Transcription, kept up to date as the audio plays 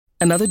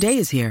Another day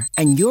is here,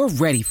 and you're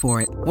ready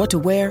for it. What to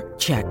wear?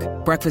 Check.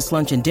 Breakfast,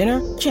 lunch, and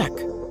dinner? Check.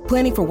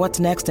 Planning for what's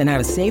next and how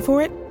to save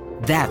for it?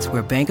 That's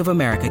where Bank of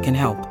America can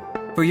help.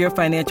 For your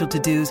financial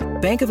to-dos,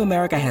 Bank of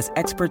America has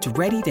experts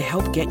ready to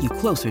help get you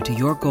closer to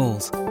your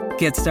goals.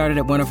 Get started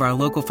at one of our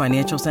local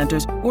financial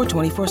centers or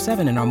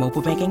 24/7 in our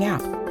mobile banking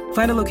app.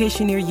 Find a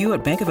location near you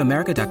at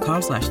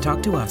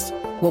bankofamerica.com/talktous.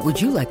 What would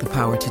you like the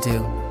power to do?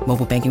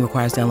 Mobile banking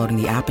requires downloading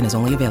the app and is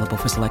only available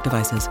for select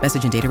devices.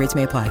 Message and data rates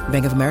may apply.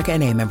 Bank of America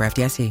N.A., member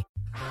FDIC.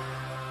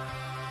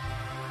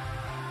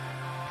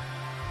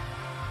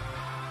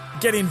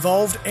 Get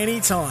involved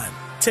anytime.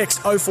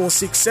 Text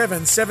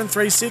 0467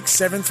 736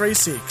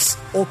 736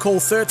 or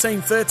call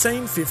 13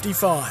 13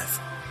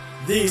 55.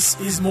 This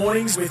is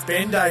Mornings with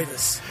Ben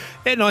Davis.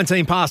 At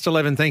 19 past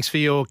 11, thanks for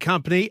your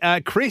company.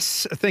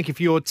 Chris, thank you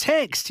for your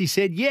text. He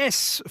said,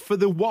 yes, for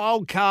the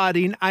wild card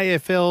in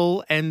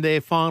AFL and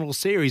their final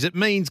series. It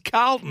means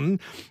Carlton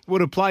would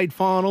have played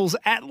finals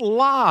at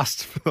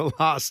last for the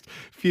last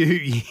few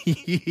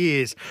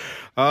years.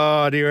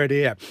 Oh, dear, oh,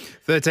 dear.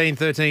 13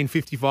 13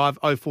 55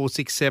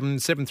 0467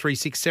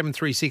 736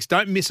 736.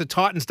 Don't miss a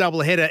Titans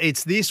doubleheader.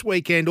 It's this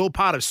weekend, all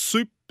part of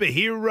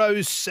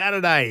Superheroes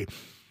Saturday.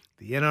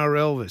 The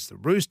NRL versus the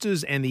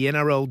Roosters and the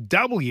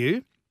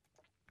NRLW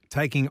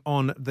taking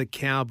on the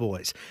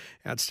Cowboys.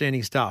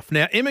 Outstanding stuff.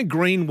 Now, Emma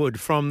Greenwood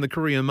from the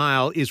Courier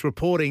Mail is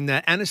reporting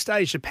that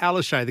Anastasia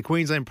Palaszczuk, the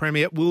Queensland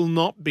Premier, will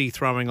not be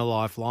throwing a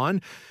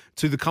lifeline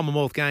to the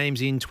Commonwealth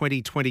Games in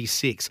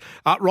 2026.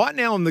 Right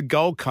now on the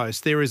Gold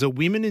Coast, there is a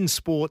Women in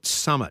Sports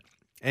Summit.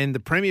 And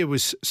the Premier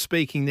was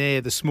speaking there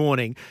this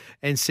morning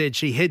and said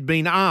she had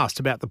been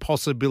asked about the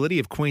possibility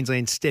of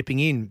Queensland stepping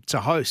in to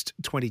host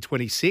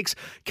 2026,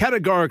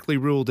 categorically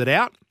ruled it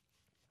out,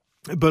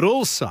 but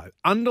also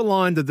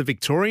underlined that the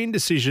Victorian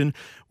decision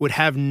would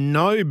have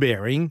no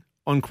bearing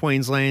on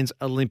Queensland's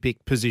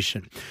Olympic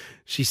position.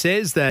 She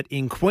says that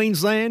in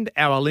Queensland,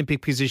 our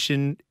Olympic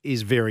position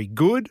is very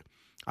good.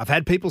 I've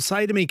had people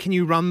say to me, can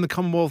you run the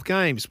Commonwealth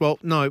Games? Well,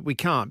 no, we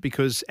can't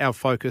because our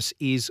focus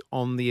is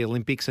on the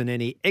Olympics, and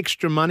any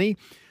extra money,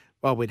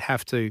 well, we'd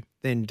have to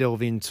then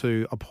delve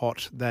into a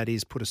pot that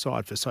is put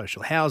aside for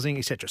social housing,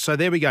 etc. So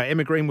there we go.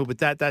 Emma Greenwood with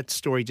that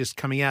story just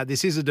coming out.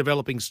 This is a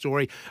developing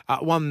story,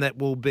 one that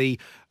will be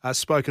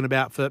spoken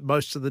about for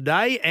most of the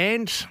day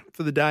and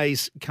for the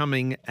days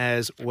coming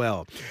as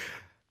well.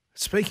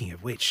 Speaking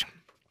of which,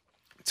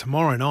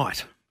 tomorrow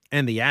night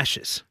and the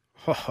Ashes.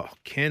 Oh,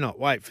 cannot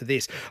wait for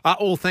this.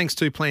 All thanks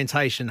to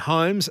Plantation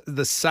Homes.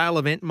 The sale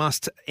event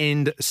must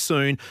end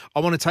soon. I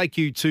want to take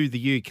you to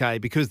the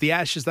UK because the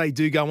Ashes, they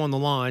do go on the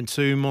line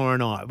tomorrow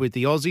night with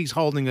the Aussies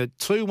holding a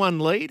 2-1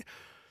 lead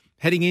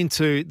heading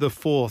into the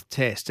fourth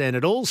test. And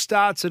it all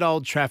starts at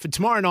Old Trafford.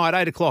 Tomorrow night,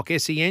 8 o'clock,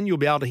 SEN, you'll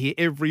be able to hear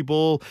every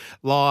ball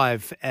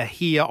live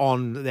here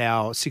on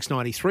our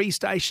 693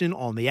 station,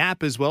 on the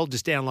app as well.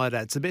 Just download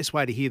that. It's the best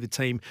way to hear the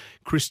team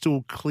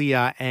crystal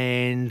clear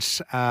and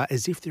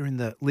as if they're in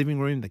the living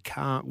room, the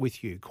car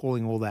with you,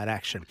 calling all that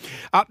action.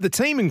 The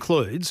team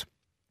includes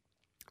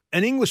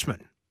an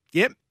Englishman.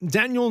 Yep,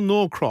 Daniel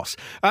Norcross,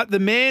 the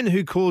man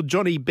who called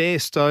Johnny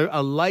Bairstow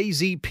a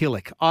lazy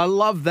pillock. I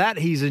love that.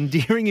 He's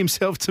endearing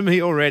himself to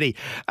me already.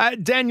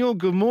 Daniel,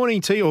 good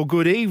morning to you, or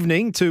good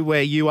evening to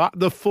where you are.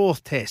 The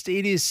fourth test.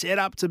 It is set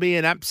up to be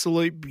an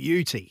absolute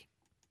beauty.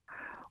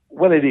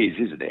 Well, it is,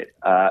 isn't it?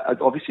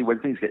 Obviously, when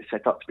things get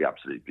set up to be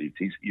absolute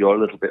beauties, you're a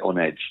little bit on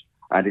edge.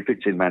 And if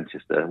it's in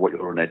Manchester, what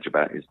you're on edge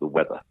about is the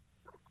weather,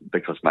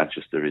 because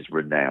Manchester is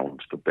renowned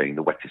for being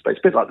the wettest place.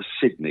 It's a bit like the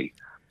Sydney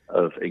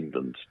of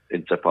England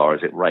insofar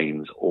as it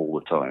rains all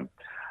the time.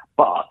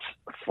 But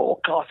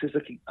forecast is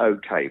looking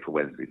okay for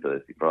Wednesday,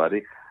 Thursday,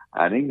 Friday.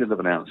 And England have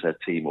announced their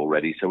team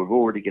already, so we're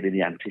already getting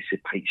the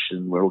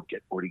anticipation. We're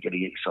already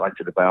getting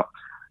excited about,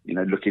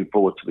 looking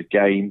forward to the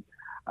game.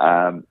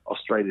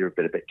 Australia have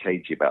been a bit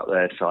cagey about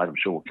their side. I'm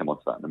sure we'll come on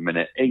to that in a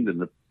minute. England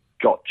have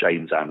got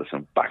James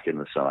Anderson back in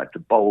the side to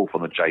bowl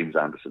from the James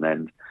Anderson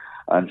end.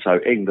 And so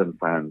England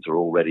fans are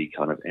already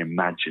kind of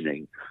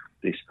imagining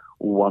this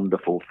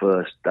wonderful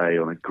first day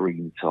on a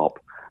green top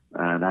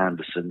and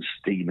Anderson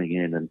steaming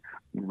in and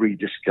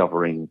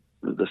rediscovering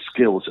the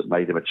skills that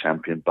made him a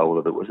champion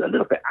bowler that was a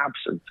little bit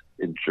absent,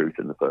 in truth,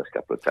 in the first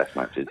couple of test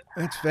matches.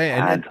 That's fair.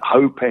 And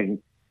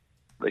hoping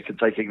they can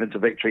take England to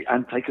victory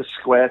and take a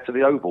square to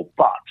the Oval.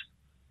 But,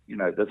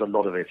 there's a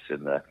lot of ifs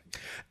in there.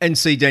 And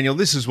see, Daniel,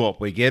 this is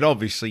what we get.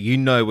 Obviously, you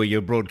know where you're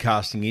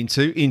broadcasting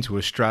into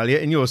Australia,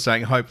 and you're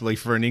saying hopefully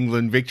for an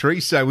England victory.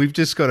 So we've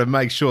just got to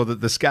make sure that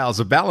the scales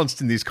are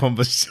balanced in this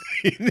conversation.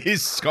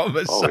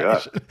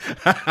 Oh,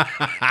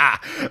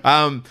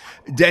 yeah.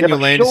 Daniel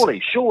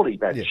Landis. Surely,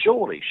 Ben, yeah.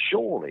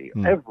 Surely,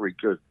 every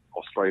good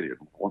Australian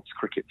wants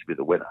cricket to be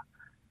the winner.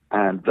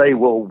 And they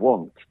will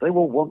want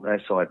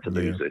their side to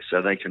lose this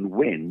so they can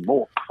win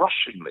more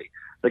crushingly.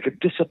 They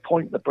could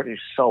disappoint the British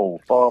soul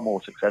far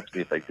more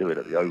successfully if they do it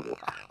at the Oval.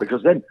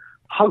 Because then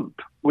hope,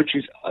 which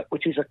is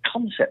a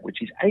concept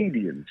which is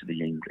alien to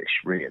the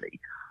English, really,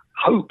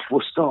 hope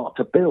will start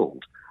to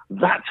build.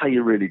 That's how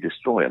you really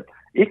destroy them.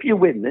 If you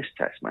win this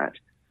test match,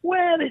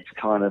 Well, it's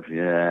kind of,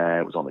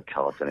 it was on the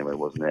cards anyway,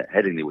 wasn't it?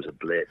 Headingley was a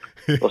blip.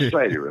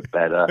 Australia are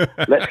better.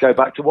 Let's go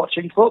back to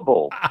watching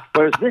football.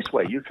 Whereas this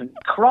way, you can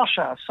crush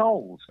our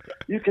souls.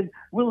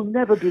 We'll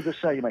never be the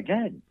same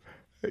again.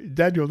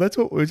 Daniel, that's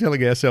what we're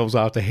telling ourselves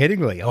after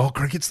Headingley. Oh,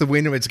 cricket's the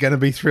winner. It's going to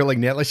be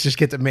thrilling. Now let's just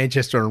get to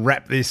Manchester and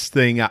wrap this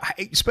thing up.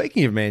 Hey,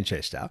 speaking of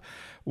Manchester,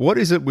 what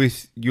is it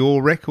with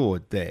your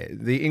record there?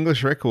 The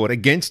English record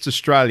against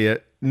Australia,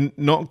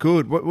 not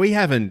good. We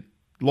haven't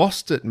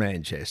lost at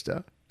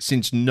Manchester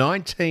since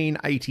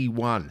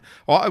 1981.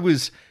 How old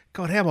was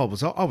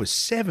I? I was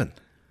 7.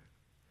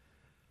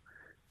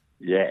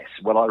 Yes,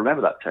 well, I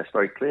remember that test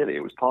very clearly.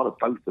 It was part of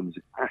Botham's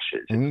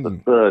Ashes. It was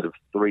the third of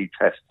 3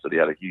 tests that he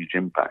had a huge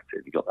impact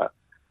in. He got that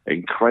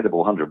incredible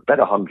 100,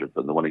 better 100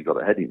 than the one he got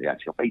at Headingley,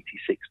 actually, off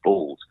 86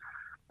 balls.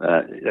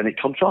 And it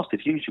contrasted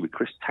hugely with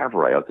Chris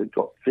Tavares. I think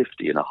got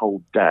 50 in a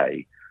whole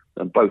day,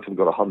 and both of them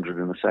got 100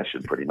 in a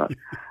session, pretty much.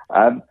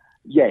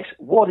 Yes,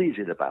 what is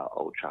it about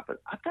Old Trafford?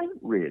 I don't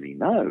really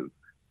know,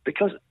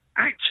 because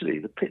actually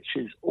the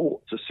pitches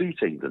ought to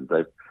suit England.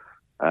 They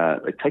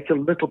take a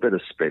little bit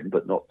of spin,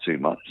 but not too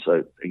much,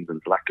 so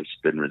England's lack of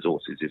spin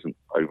resources isn't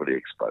overly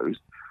exposed.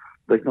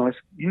 They're nice,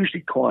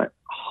 usually quite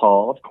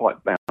hard, quite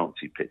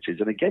bouncy pitches,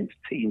 and against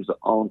teams that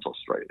aren't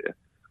Australia,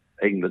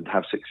 England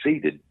have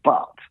succeeded.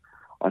 But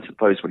I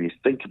suppose when you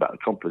think about the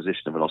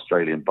composition of an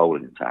Australian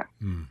bowling attack,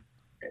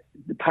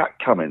 Pat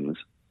Cummins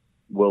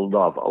will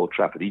love Old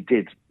Trafford. He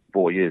did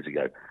 4 years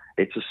ago.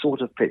 It's a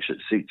sort of pitch that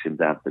suits him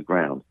down to the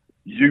ground.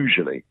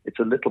 Usually, it's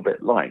a little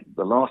bit like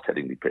the last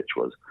Headingley pitch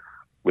was,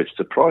 which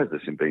surprised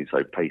us in being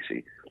so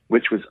pacey,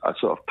 which was a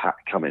sort of Pat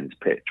Cummins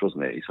pitch,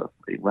 wasn't it?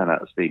 He ran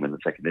out of steam in the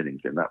second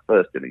innings. In that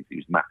first innings, he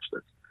was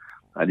matchless.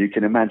 And you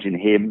can imagine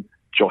him.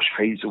 Josh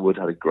Hazlewood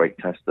had a great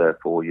test there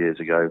 4 years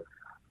ago.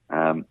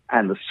 And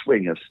the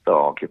swing of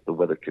Stark, if the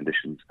weather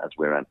conditions, as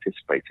we're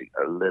anticipating,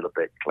 are a little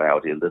bit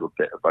cloudy, a little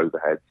bit of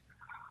overheads.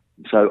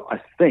 So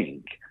I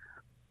think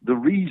the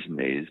reason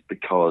is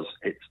because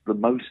it's the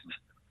most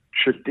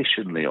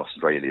traditionally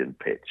Australian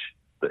pitch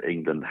that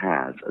England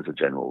has as a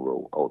general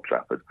rule, Old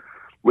Trafford,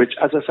 which,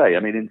 as I say, I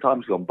mean, in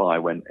times gone by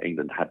when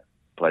England had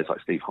players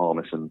like Steve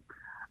Harmison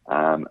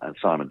and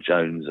Simon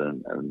Jones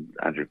and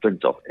Andrew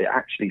Flintoff, it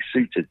actually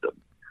suited them.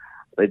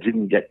 They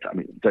didn't get,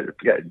 don't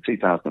forget, in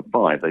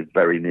 2005, they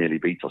very nearly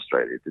beat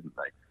Australia, didn't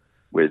they?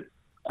 With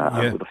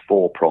a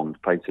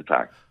 4-pronged pace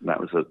attack. And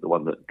that was the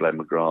one that Glenn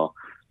McGrath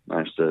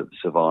managed to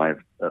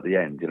survive at the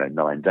end,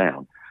 9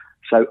 down.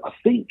 So I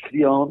think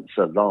the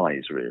answer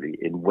lies really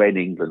in when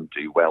England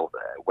do well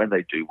there. When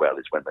they do well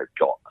is when they've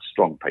got a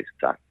strong pace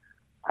attack.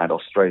 And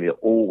Australia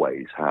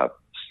always have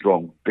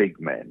strong big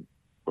men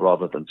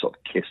rather than sort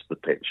of kiss the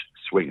pitch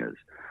swingers.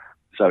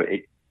 So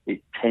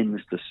it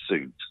tends to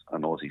suit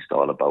an Aussie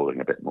style of bowling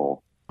a bit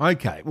more.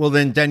 Okay, well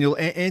then, Daniel,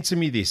 answer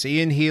me this.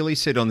 Ian Healy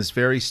said on this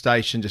very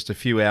station just a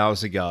few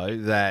hours ago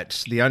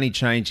that the only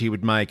change he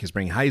would make is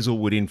bring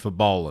Hazlewood in for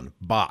bowling,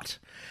 but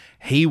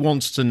he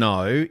wants to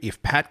know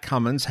if Pat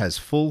Cummins has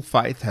full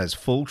faith, has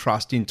full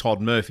trust in Todd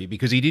Murphy,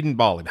 because he didn't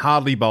bowl him,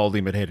 hardly bowled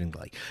him at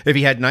Headingley. If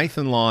he had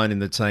Nathan Lyon in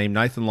the team,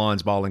 Nathan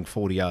Lyon's bowling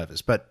 40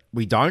 overs, but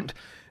we don't,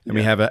 and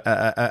we have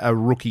a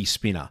rookie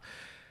spinner.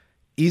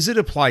 Is it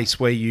a place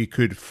where you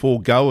could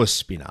forego a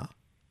spinner,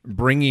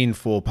 bring in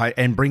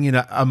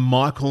a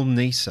Michael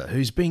Neser,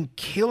 who's been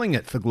killing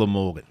it for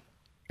Glamorgan,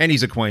 and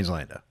he's a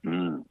Queenslander?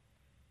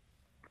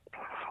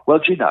 Well,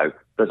 do you know,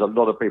 there's a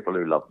lot of people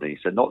who love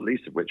Neser, not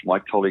least of which my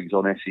colleagues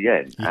on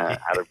SEN,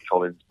 Adam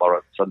Collins,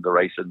 Bharat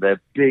Sundaresan,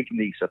 they're big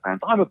Neser fans.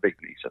 I'm a big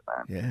Neser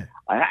fan. Yeah.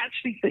 I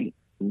actually think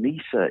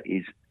Neser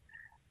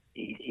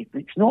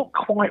it's not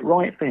quite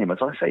right for him. As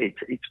I say,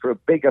 it's for a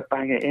bigger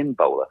banger-in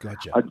bowler.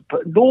 Gotcha.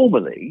 But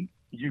normally,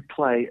 you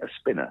play a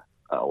spinner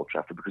at Old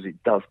Trafford because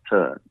it does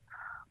turn.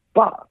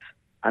 But,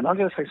 and I'm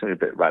going to say something a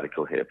bit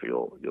radical here for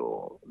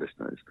your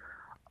listeners,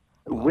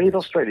 with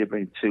Australia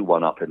being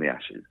 2-1 up in the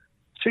Ashes,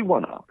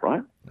 2-1 up,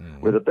 right?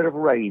 With a bit of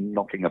rain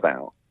knocking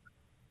about,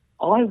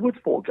 I would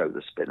forego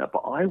the spinner, but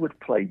I would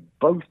play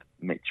both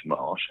Mitch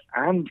Marsh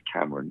and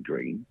Cameron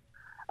Green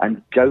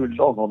and go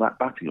long on that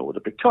batting order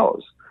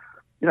because,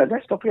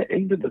 let's not forget,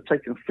 England have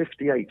taken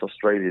 58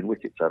 Australian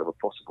wickets out of a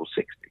possible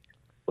 60.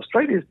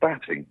 Australia's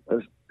batting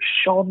has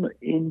shone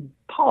in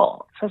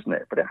parts, hasn't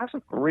it? But it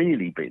hasn't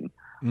really been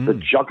the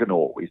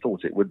juggernaut we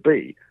thought it would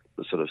be.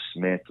 The sort of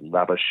Smith,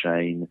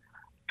 Labuschagne,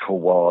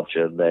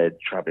 Khawaja-led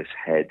Travis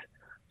Head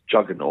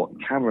juggernaut.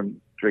 And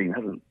Cameron Green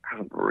hasn't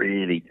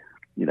really,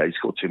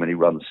 scored too many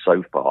runs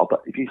so far.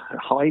 But if you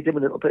hide him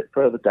a little bit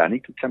further down, he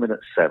could come in at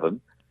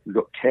 7. You've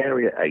got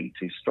Carey at 8,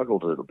 who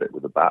struggled a little bit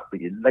with the bat,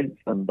 but you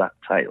lengthen that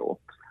tail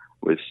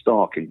with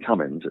Stark and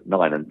Cummins at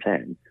 9 and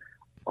 10.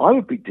 I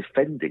would be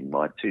defending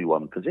my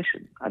 2-1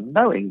 position and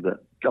knowing that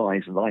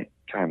guys like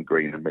Cam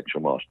Green and Mitchell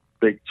Marsh,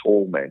 big,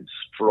 tall men,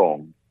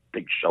 strong,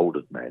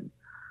 big-shouldered men,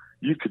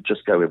 you could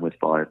just go in with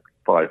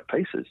five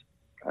pacers.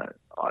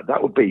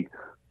 That would be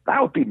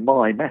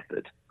my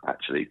method,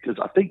 actually, because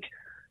I think,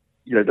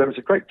 there was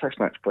a great test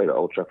match played at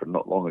Old Trafford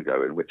not long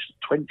ago in which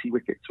 20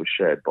 wickets were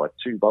shared by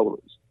 2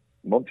 bowlers.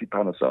 Monty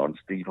Panesar and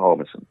Steve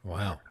Harmison.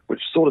 Wow.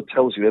 Which sort of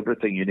tells you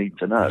everything you need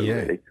to know,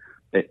 really.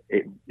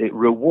 It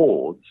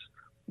rewards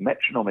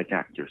metronomic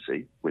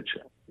accuracy, which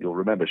you'll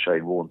remember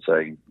Shane Warne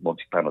saying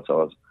Monty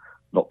Panesar's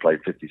not played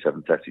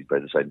 57 tests, he's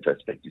played the same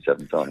test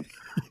 57 times.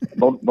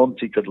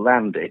 Monty could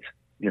land it,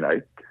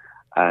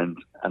 and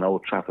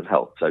Old Trafford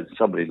helped. So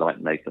somebody like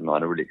Nathan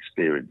Lyon, a really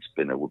experienced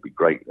spinner, would be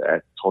great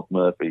there. Todd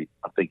Murphy,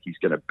 I think he's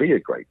going to be a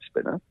great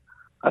spinner.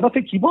 And I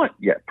think he might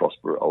yet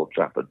prosper at Old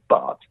Trafford.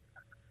 But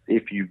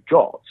if you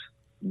got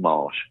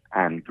Marsh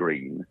and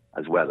Green,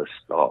 as well as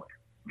Stark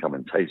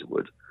coming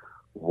Taserwood,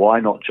 why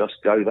not just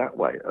go that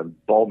way and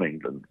bomb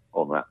England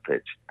on that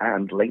pitch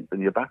and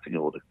lengthen your batting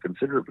order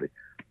considerably?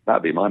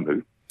 That'd be my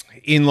move.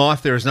 In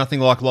life, there is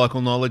nothing like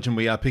local knowledge, and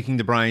we are picking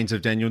the brains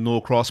of Daniel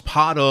Norcross,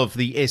 part of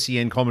the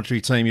SEN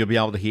commentary team. You'll be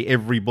able to hear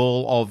every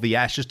ball of the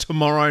Ashes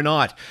tomorrow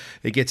night.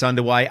 It gets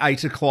underway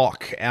 8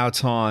 o'clock our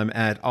time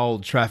at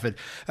Old Trafford.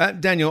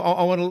 Daniel,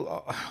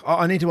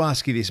 I need to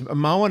ask you this.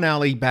 Moeen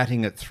Ali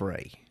batting at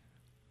 3.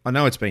 I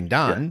know it's been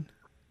done. Yeah.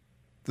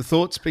 The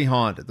thoughts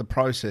behind it, the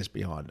process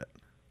behind it.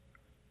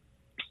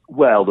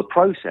 Well, the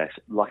process,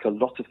 like a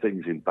lot of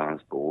things in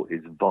baseball,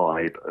 is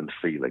vibe and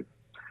feeling.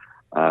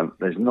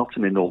 There's not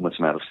an enormous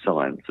amount of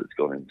science that's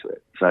gone into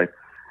it. So,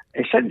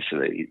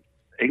 essentially,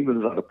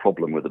 England has had a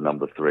problem with the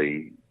number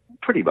 3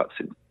 pretty much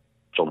since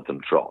Jonathan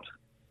Trott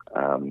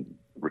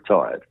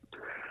retired.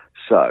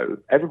 So,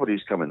 everybody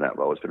who's come in that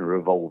role, it's been a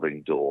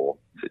revolving door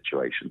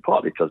situation,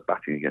 partly because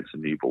batting against a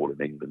new ball in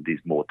England is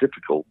more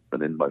difficult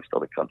than in most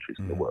other countries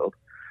in the world.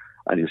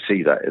 And you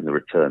see that in the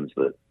returns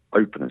that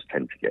openers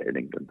tend to get in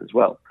England as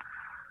well.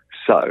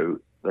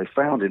 So, they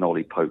found in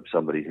Ollie Pope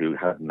somebody who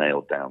had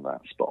nailed down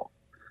that spot.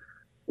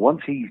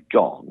 Once he's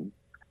gone,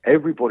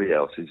 everybody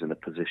else is in a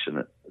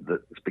position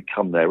that's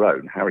become their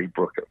own. Harry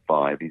Brook at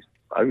 5, he's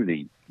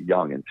only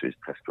young into his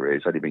test career.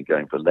 He's only been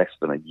going for less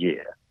than a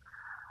year.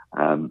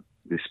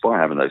 Despite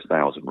having those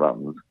 1,000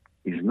 runs,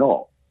 he's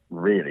not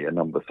really a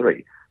number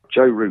 3.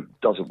 Joe Root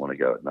doesn't want to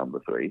go at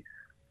number 3.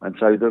 And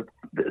so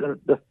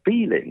the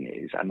feeling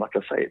is, and like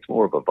I say, it's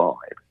more of a vibe,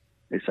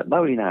 is that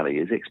Moeen Ali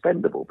is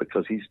expendable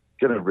because he's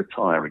going to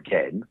retire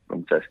again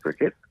from Test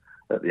cricket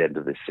at the end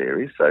of this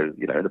series. So,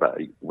 in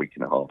about a week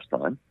and a half's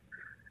time,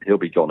 he'll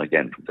be gone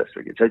again from Test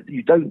cricket. So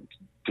you don't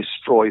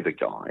destroy the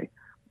guy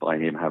by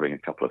him having a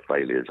couple of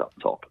failures up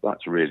top.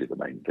 That's really the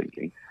main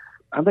thinking.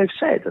 And they've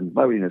said, and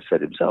Moeen has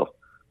said himself,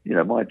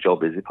 my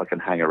job is if I can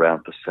hang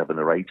around for 7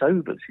 or 8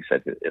 overs, he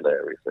said it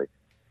hilariously,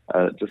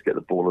 just get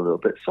the ball a little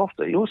bit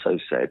softer. He also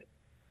said,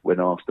 when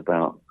asked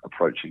about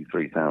approaching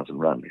 3,000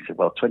 runs, he said,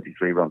 well,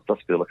 23 runs does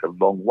feel like a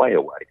long way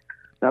away.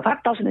 Now,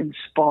 that doesn't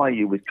inspire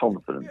you with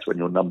confidence when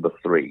you're number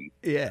 3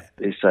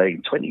 is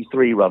saying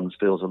 23 runs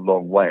feels a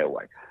long way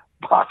away.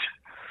 But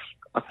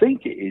I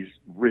think it is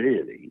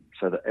really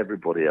so that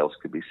everybody else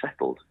could be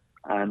settled.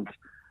 And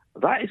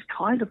that is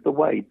kind of the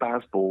way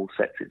baseball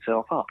sets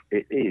itself up.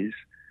 It is,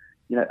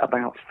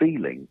 about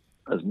feeling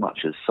as much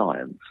as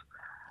science.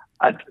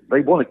 And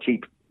they want to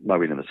keep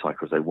Moeen in the side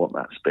because they want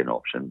that spin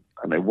option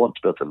and they want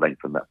to be able to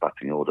lengthen that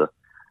batting order.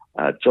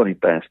 Johnny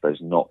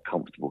Bairstow's not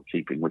comfortable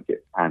keeping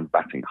wicket and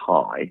batting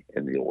high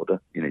in the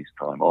order. He needs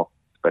time off,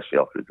 especially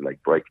after his leg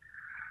break.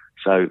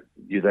 So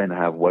you then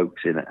have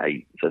Wokes in at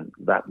 8. So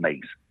that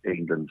makes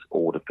England's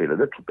order feel a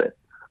little bit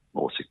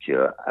more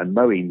secure. And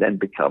Moeen then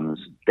becomes,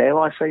 dare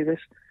I say this,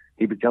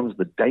 he becomes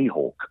the day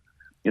hawk.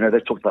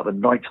 They've talked about the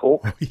night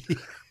hawk,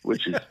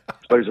 which is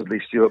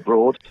supposedly Stuart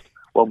Broad.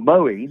 Well,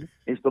 Moeen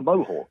is the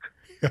mohawk.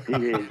 He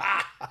is...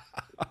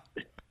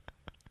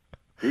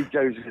 He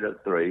goes in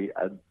at 3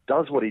 and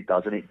does what he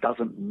does, and it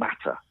doesn't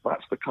matter.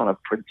 That's the kind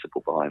of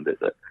principle behind it,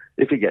 that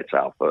if he gets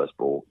out first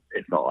ball,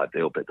 it's not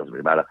ideal, but it doesn't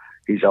really matter.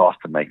 He's asked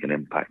to make an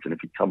impact, and if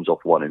he comes off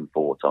 1 in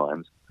 4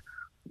 times,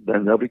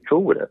 then they'll be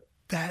cool with it.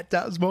 That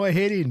does my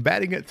head in.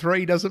 Batting at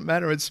 3 doesn't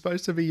matter. It's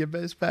supposed to be your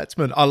best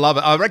batsman. I love it.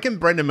 I reckon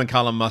Brendan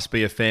McCullum must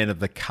be a fan of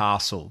The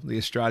Castle, the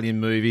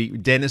Australian movie.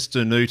 Dennis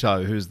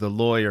Denuto, who's the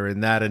lawyer in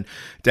that. And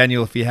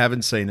Daniel, if you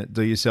haven't seen it,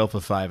 do yourself a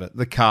favour.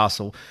 The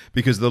Castle,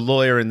 because the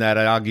lawyer in that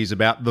argues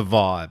about the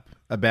vibe,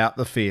 about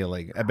the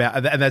feeling, and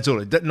that's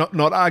all.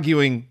 Not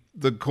arguing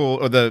the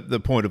core or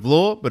the point of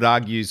law, but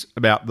argues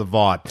about the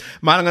vibe.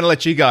 Mate, I'm going to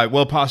let you go.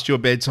 Well past your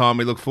bedtime.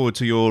 We look forward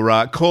to your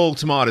call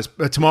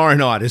tomorrow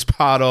night as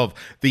part of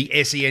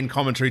the SEN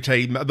commentary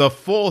team, the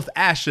 4th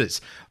Ashes.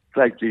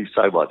 Thank you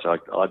so much. I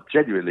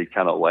genuinely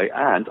cannot wait.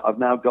 And I've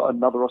now got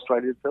another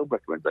Australian film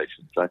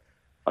recommendation. So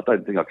I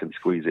don't think I can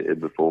squeeze it in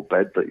before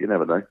bed, but you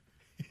never know.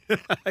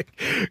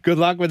 Good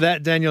luck with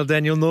that, Daniel.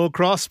 Daniel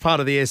Norcross, part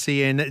of the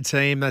SEN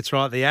team. That's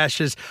right, the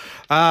Ashes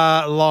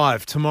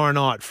live tomorrow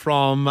night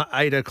from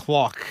 8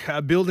 o'clock.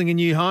 Building a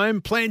new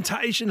home,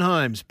 Plantation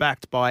Homes,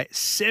 backed by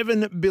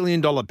 $7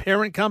 billion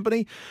parent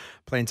company.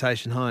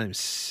 Plantation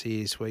Homes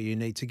is where you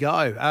need to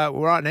go.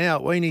 Right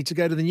now, we need to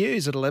go to the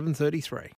news at 11:33.